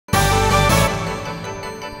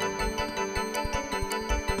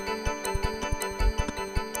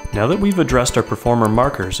Now that we've addressed our performer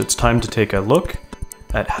markers, it's time to take a look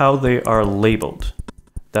at how they are labeled.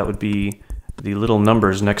 That would be the little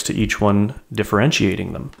numbers next to each one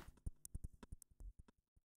differentiating them.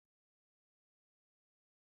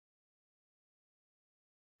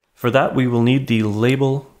 For that, we will need the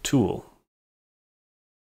Label tool.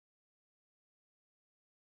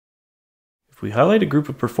 If we highlight a group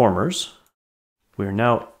of performers, we are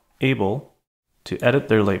now able to edit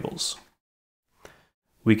their labels.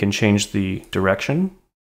 We can change the direction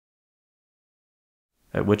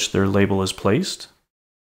at which their label is placed.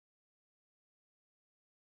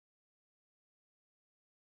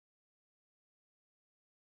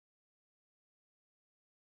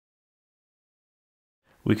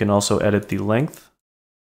 We can also edit the length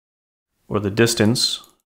or the distance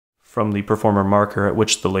from the performer marker at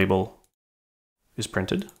which the label is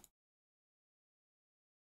printed.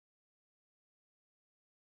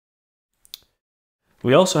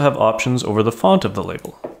 We also have options over the font of the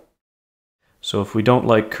label. So if we don't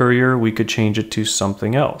like Courier, we could change it to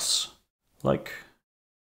something else, like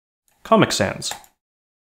Comic Sans.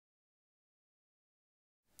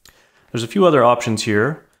 There's a few other options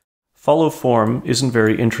here. Follow form isn't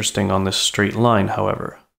very interesting on this straight line,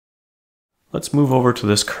 however. Let's move over to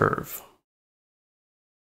this curve.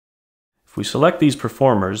 If we select these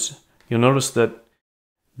performers, you'll notice that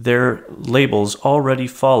their labels already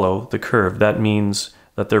follow the curve. That means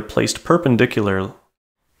that they're placed perpendicular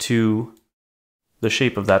to the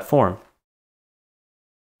shape of that form.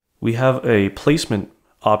 We have a placement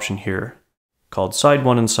option here called side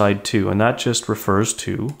 1 and side 2, and that just refers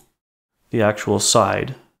to the actual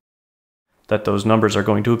side that those numbers are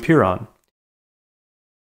going to appear on.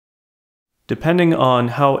 Depending on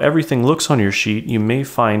how everything looks on your sheet, you may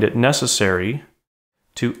find it necessary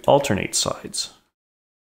to alternate sides.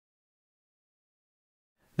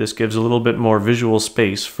 This gives a little bit more visual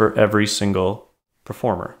space for every single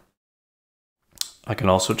performer. I can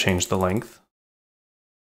also change the length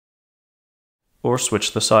or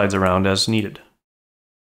switch the sides around as needed.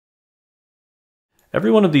 Every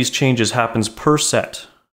one of these changes happens per set.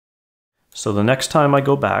 So the next time I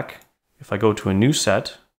go back, if I go to a new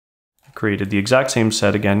set, I created the exact same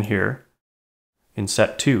set again here in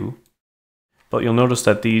set 2, but you'll notice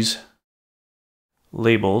that these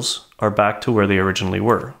labels are back to where they originally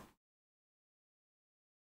were.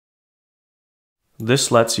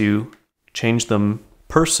 This lets you change them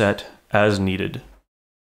per set as needed.